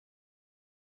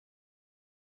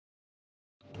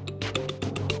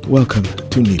Welcome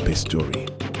to Nipe Story.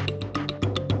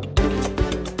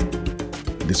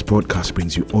 This podcast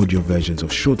brings you audio versions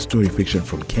of short story fiction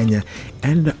from Kenya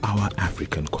and our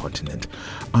African continent.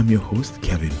 I'm your host,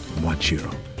 Kevin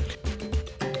Mwaura.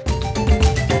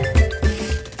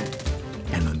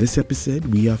 And on this episode,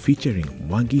 we are featuring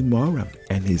Mwaura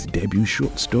and his debut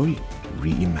short story,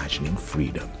 Reimagining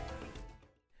Freedom.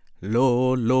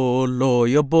 Low, low, low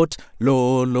your boat,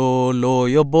 low, low, low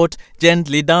your boat,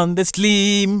 gently down the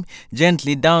stream,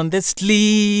 gently down the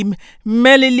stream.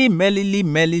 Merrily, merrily,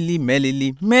 merrily,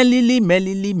 merrily, merrily,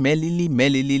 merrily, merrily,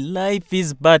 merrily, life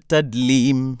is but a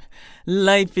dream,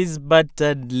 life is but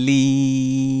a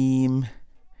dream.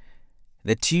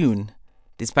 The tune,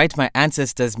 despite my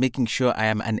ancestors making sure I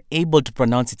am unable to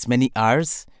pronounce its many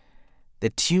R's,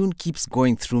 the tune keeps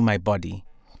going through my body.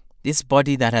 This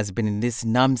body that has been in this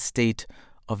numb state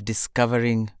of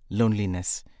discovering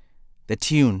loneliness. The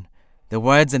tune, the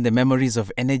words and the memories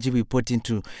of energy we put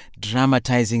into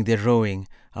dramatizing the rowing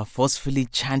are forcefully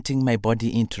chanting my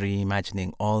body into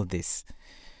reimagining all this.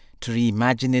 To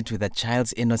reimagine it with a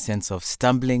child's innocence of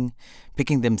stumbling,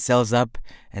 picking themselves up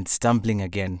and stumbling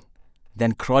again,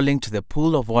 then crawling to the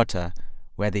pool of water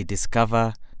where they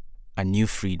discover a new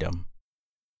freedom.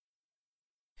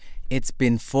 It's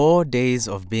been 4 days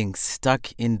of being stuck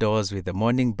indoors with the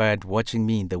morning bird watching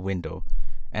me in the window,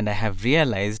 and I have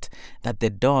realized that the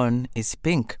dawn is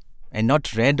pink and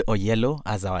not red or yellow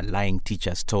as our lying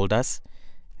teachers told us.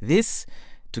 This,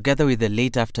 together with the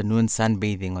late afternoon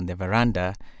sunbathing on the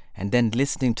veranda, and then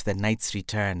listening to the night's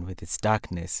return with its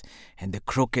darkness and the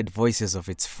crooked voices of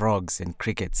its frogs and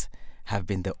crickets, have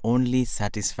been the only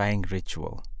satisfying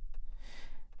ritual.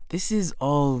 This is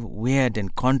all weird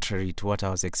and contrary to what I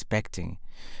was expecting.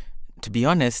 To be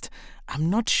honest, I'm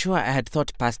not sure I had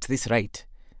thought past this right,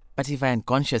 but if I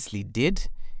unconsciously did,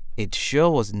 it sure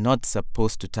was not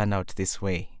supposed to turn out this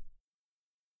way.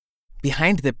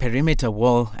 Behind the perimeter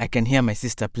wall, I can hear my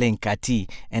sister playing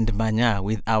kati and manya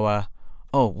with our...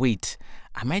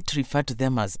 am I to refer to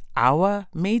them as our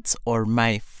mates or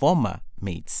my former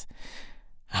mates?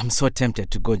 I'm so tempted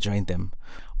to go join them.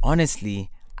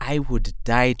 Honestly, I would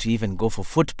die to even go for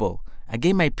football, a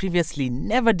game I previously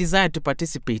never desired to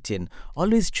participate in,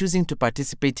 always choosing to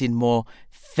participate in more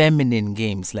feminine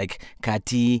games like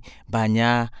kati,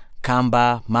 banya,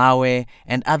 kamba, mawe,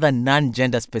 and other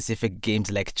non-gender specific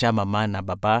games like chama mana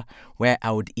baba, where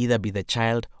I would either be the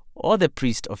child or the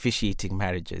priest officiating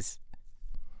marriages.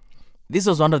 This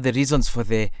was one of the reasons for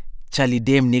the Charlie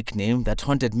Dame nickname that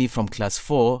haunted me from class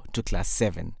 4 to class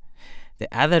 7. The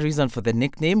other reason for the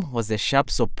nickname was the sharp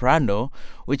soprano,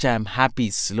 which I am happy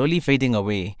is slowly fading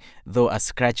away, though a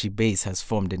scratchy bass has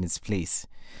formed in its place.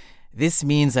 This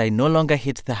means I no longer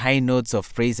hit the high notes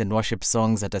of praise and worship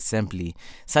songs at assembly,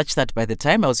 such that by the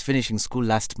time I was finishing school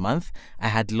last month, I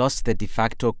had lost the de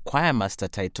facto choir master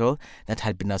title that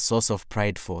had been a source of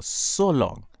pride for so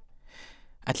long.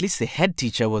 At least the head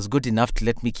teacher was good enough to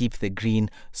let me keep the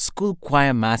green school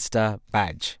choir master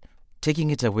badge.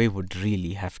 Taking it away would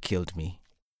really have killed me.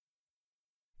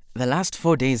 The last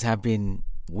 4 days have been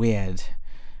weird,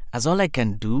 as all I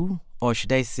can do, or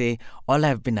should I say, all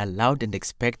I've been allowed and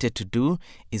expected to do,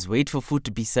 is wait for food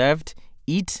to be served,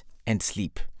 eat, and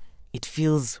sleep. It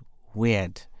feels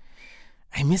weird.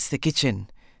 I miss the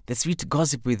kitchen, the sweet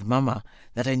gossip with Mama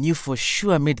that I knew for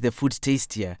sure made the food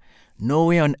tastier. No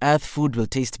way on earth food will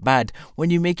taste bad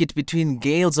when you make it between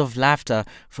gales of laughter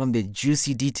from the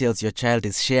juicy details your child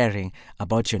is sharing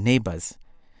about your neighbors.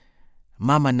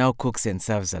 Mama now cooks and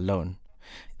serves alone.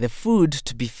 The food,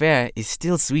 to be fair, is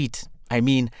still sweet. I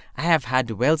mean, I have had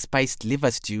well-spiced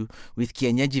liver stew with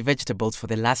kienyeji vegetables for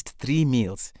the last 3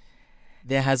 meals.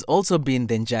 There has also been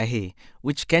the njahe,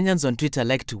 which Kenyans on Twitter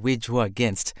like to wage war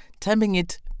against, terming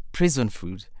it prison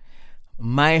food.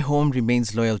 My home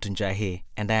remains loyal to njahe,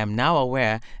 and I am now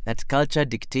aware that culture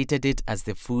dictated it as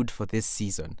the food for this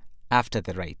season, after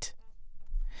the rite.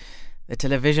 The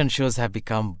television shows have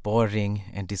become boring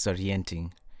and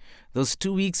disorienting. Those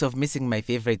 2 weeks of missing my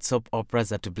favorite soap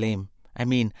operas are to blame. I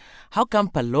mean, how come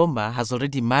Paloma has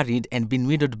already married and been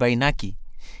widowed by Naki?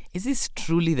 Is this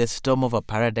truly the storm of a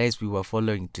paradise we were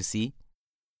following to see?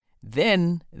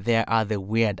 Then there are the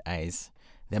weird eyes.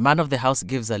 The man of the house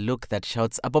gives a look that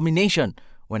shouts abomination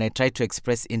when I try to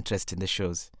express interest in the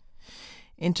shows.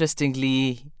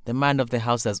 Interestingly, the man of the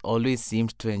house has always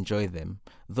seemed to enjoy them,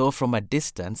 though from a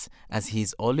distance, as he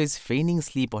is always feigning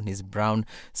sleep on his brown,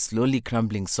 slowly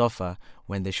crumbling sofa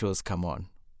when the shows come on.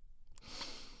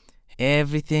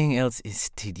 Everything else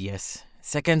is tedious.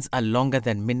 Seconds are longer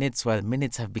than minutes, while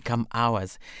minutes have become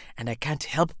hours, and I can't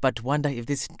help but wonder if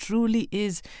this truly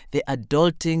is the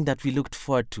adulting that we looked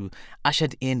forward to,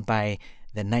 ushered in by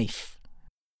the knife.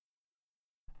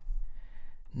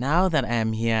 Now that I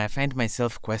am here, I find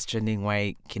myself questioning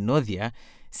why Kinothia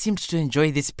seemed to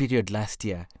enjoy this period last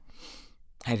year.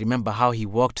 I remember how he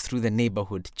walked through the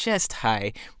neighborhood chest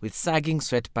high with sagging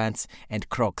sweatpants and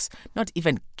Crocs, not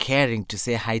even caring to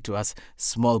say hi to us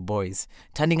small boys,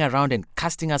 turning around and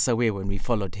casting us away when we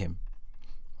followed him.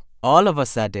 All of a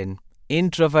sudden,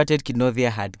 introverted Kinothia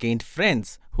had gained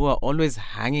friends who are always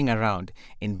hanging around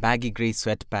in baggy grey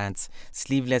sweatpants,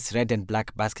 sleeveless red and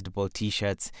black basketball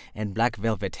t-shirts, and black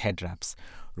velvet head wraps,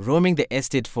 roaming the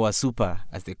estate for a super,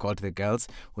 as they called the girls,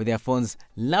 with their phones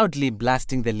loudly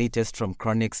blasting the latest from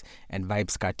Chronix and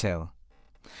Vibes Cartel.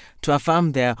 To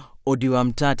affirm their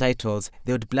Odiwamta titles,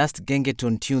 they would blast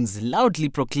gengeton tunes loudly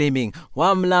proclaiming,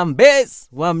 Wamlambes,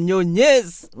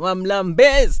 Wamnyonyes,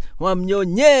 Wamlambes,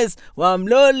 Wamnyonyes,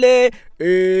 Wamlole,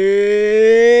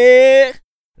 eh.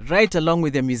 Right along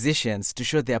with the musicians to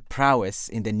show their prowess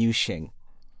in the new sheng.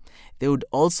 They would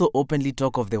also openly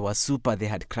talk of the wasupa they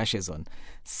had crushes on,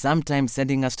 sometimes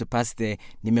sending us to pass the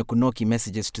nimekunoki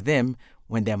messages to them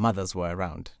when their mothers were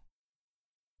around.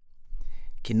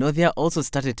 Kinothia also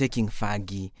started taking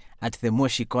fagi at the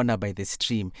Moshi corner by the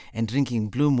stream and drinking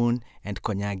Blue Moon and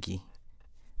Konyagi.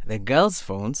 The girls'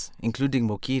 phones, including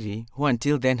Mokiri, who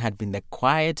until then had been the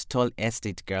quiet, tall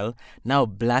estate girl, now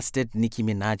blasted Nicki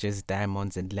Minaj's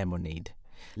Diamonds and Lemonade.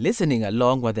 Listening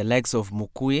along were the likes of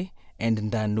Mukue and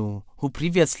Ndanu, who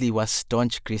previously were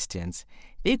staunch Christians.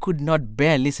 They could not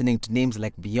bear listening to names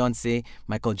like Beyonce,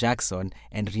 Michael Jackson,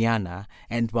 and Rihanna,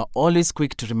 and were always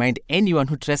quick to remind anyone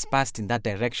who trespassed in that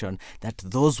direction that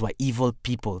those were evil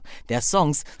people, their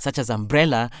songs, such as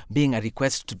Umbrella, being a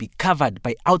request to be covered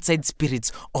by outside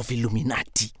spirits of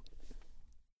Illuminati.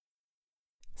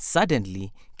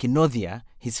 Suddenly, Kinothia,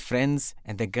 his friends,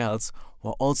 and the girls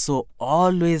were also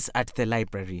always at the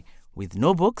library, with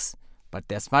no books, but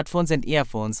their smartphones and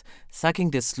earphones,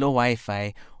 sucking the slow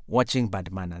Wi-Fi, watching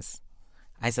Bad Manners.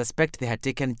 I suspect they had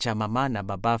taken Chamama na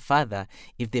Baba further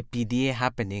if the PDA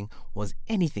happening was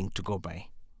anything to go by.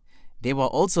 They were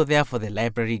also there for the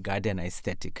library garden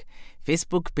aesthetic.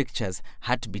 Facebook pictures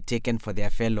had to be taken for their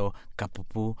fellow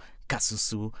Kapupu,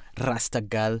 Kasusu,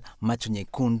 Rastagal, Macho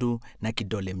Nyekundu na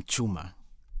Kidole Mchuma.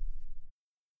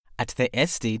 At the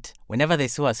estate, whenever they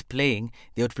saw us playing,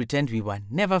 they would pretend we were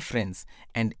never friends,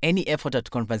 and any effort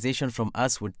at conversation from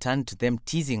us would turn to them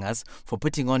teasing us for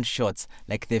putting on shorts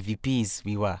like the VPs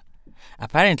we were.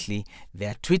 Apparently,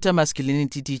 their Twitter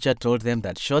masculinity teacher told them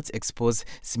that shorts expose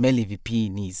smelly VP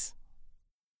knees.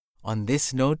 On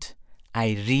this note,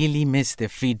 I really miss the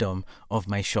freedom of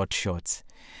my short shorts.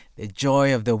 The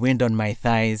joy of the wind on my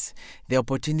thighs, the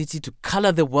opportunity to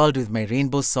color the world with my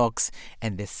rainbow socks,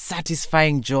 and the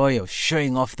satisfying joy of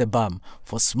showing off the bum,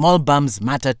 for small bums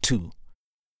matter too.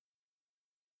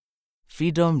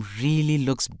 Freedom really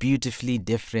looks beautifully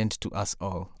different to us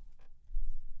all.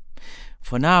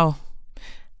 For now,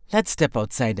 let's step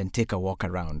outside and take a walk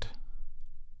around.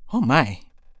 Oh my,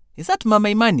 is that Mama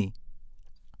Imani?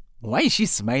 Why is she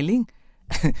smiling?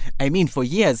 I mean, for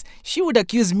years, she would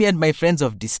accuse me and my friends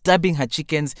of disturbing her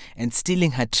chickens and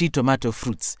stealing her tree tomato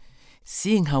fruits.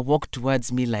 Seeing her walk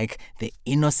towards me like the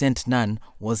innocent nun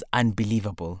was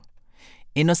unbelievable.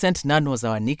 Innocent Nun was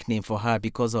our nickname for her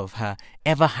because of her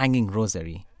ever-hanging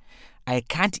rosary. I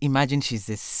can't imagine she's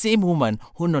the same woman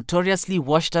who notoriously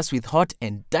washed us with hot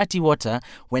and dirty water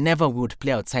whenever we would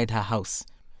play outside her house.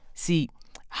 See,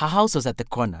 her house was at the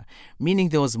corner, meaning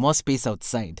there was more space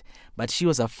outside, but she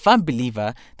was a firm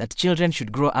believer that children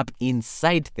should grow up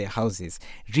inside their houses,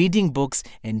 reading books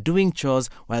and doing chores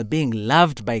while being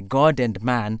loved by God and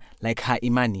man like her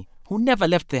Imani, who never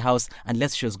left the house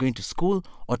unless she was going to school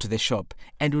or to the shop,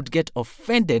 and would get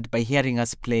offended by hearing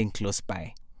us playing close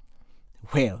by.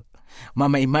 Well,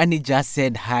 Mama Imani just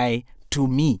said hi to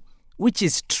me, which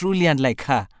is truly unlike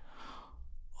her.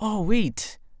 Oh,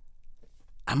 wait.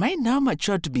 Am I now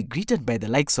mature to be greeted by the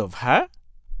likes of her?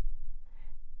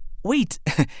 Wait,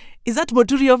 is that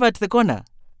Moturi over at the corner?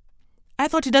 I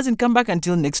thought he doesn't come back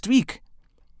until next week.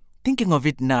 Thinking of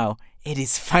it now, it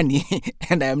is funny,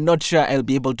 and I am not sure I'll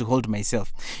be able to hold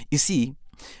myself. You see,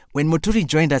 when Moturi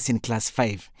joined us in class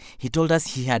 5, he told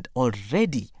us he had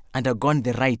already undergone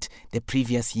the rite the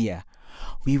previous year.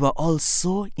 We were all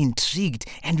so intrigued,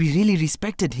 and we really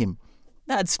respected him.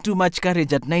 That's too much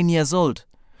courage at 9 years old.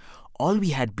 All we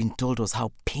had been told was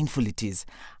how painful it is,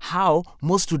 how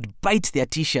most would bite their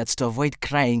t-shirts to avoid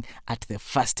crying at the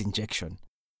first injection.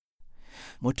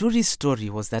 Moturi's story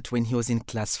was that when he was in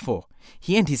class 4,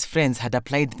 he and his friends had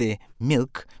applied the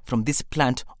milk from this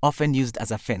plant often used as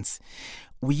a fence.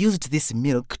 We used this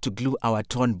milk to glue our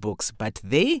torn books, but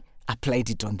they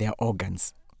applied it on their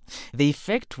organs. The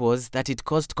effect was that it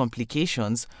caused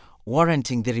complications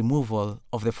warranting the removal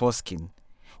of the foreskin.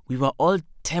 We were all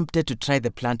tempted to try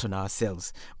the plant on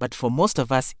ourselves, but for most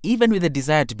of us, even with the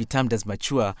desire to be termed as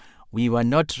mature, we were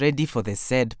not ready for the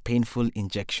said painful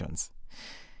injections.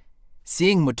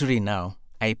 Seeing Muturi now,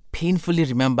 I painfully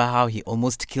remember how he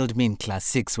almost killed me in class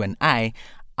 6 when I,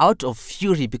 out of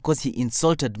fury because he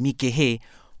insulted me Kehe,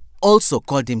 also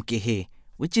called him Kehe,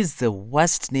 which is the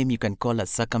worst name you can call a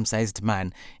circumcised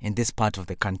man in this part of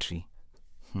the country.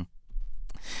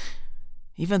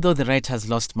 Even though the rite has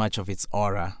lost much of its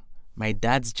aura, my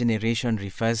dad's generation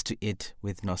refers to it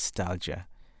with nostalgia.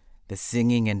 The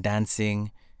singing and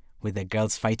dancing, with the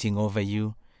girls fighting over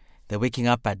you, the waking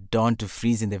up at dawn to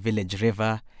freeze in the village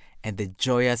river, and the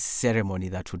joyous ceremony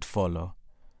that would follow.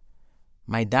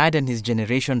 My dad and his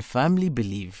generation firmly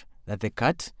believe that the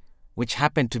cut, which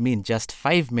happened to me in just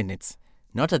 5 minutes,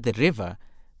 not at the river,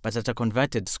 but at a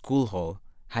converted school hall,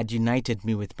 had united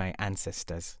me with my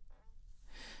ancestors.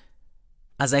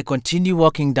 As I continue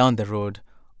walking down the road,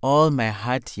 all my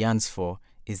heart yearns for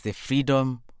is the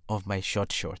freedom of my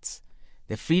short shorts,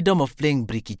 the freedom of playing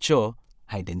brikicho,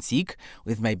 hide and seek,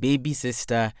 with my baby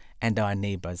sister and our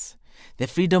neighbors, the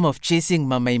freedom of chasing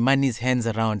Mama Imani's hens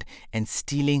around and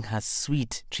stealing her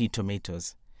sweet tree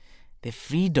tomatoes, the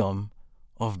freedom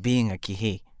of being a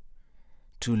kihe,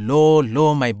 to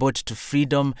lower my boat to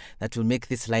freedom that will make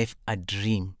this life a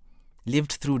dream,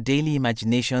 lived through daily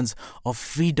imaginations of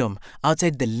freedom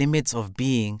outside the limits of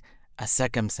being a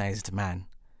circumcised man.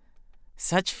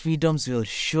 Such freedoms will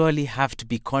surely have to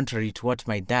be contrary to what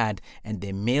my dad and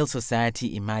the male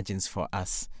society imagines for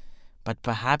us, but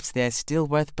perhaps they are still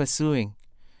worth pursuing.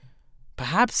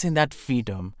 Perhaps in that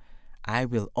freedom, I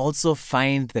will also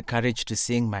find the courage to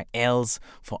sing my L's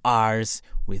for R's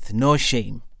with no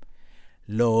shame.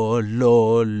 Low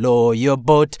your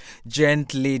boat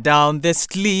gently down the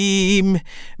stream.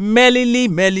 Merrily,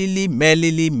 merrily,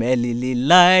 merrily, merrily,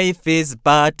 life is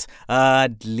but a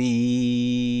dream.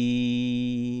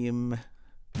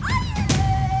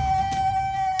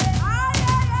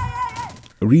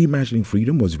 Reimagining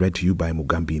Freedom was read to you by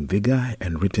Mugambi Nviga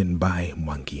and written by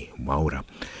Mwangi, Mwaura.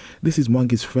 This is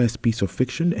Mwangi's first piece of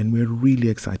fiction, and we're really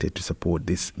excited to support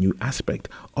this new aspect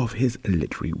of his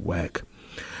literary work.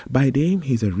 By day,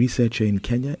 he's a researcher in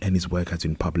Kenya, and his work has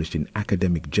been published in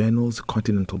academic journals,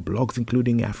 continental blogs,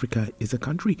 including Africa is a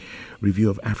Country, Review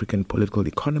of African Political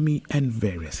Economy, and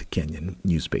various Kenyan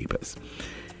newspapers.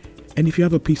 And if you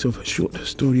have a piece of short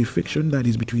story fiction that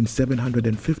is between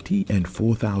 750 and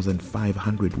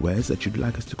 4,500 words that you'd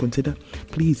like us to consider,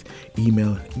 please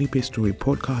email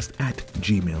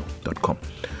nipestorypodcast@gmail.com.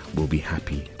 We'll be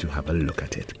happy to have a look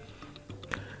at it.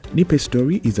 Nipe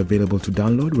Story is available to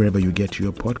download wherever you get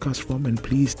your podcast from, and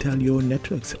please tell your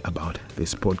networks about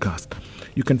this podcast.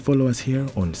 You can follow us here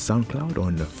on SoundCloud,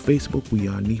 on Facebook we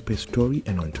are Nipe Story,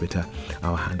 and on Twitter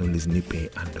our handle is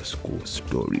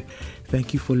Nipe_story.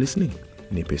 Thank you for listening.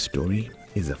 Nipe Story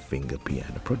is a Finger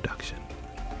Piano production.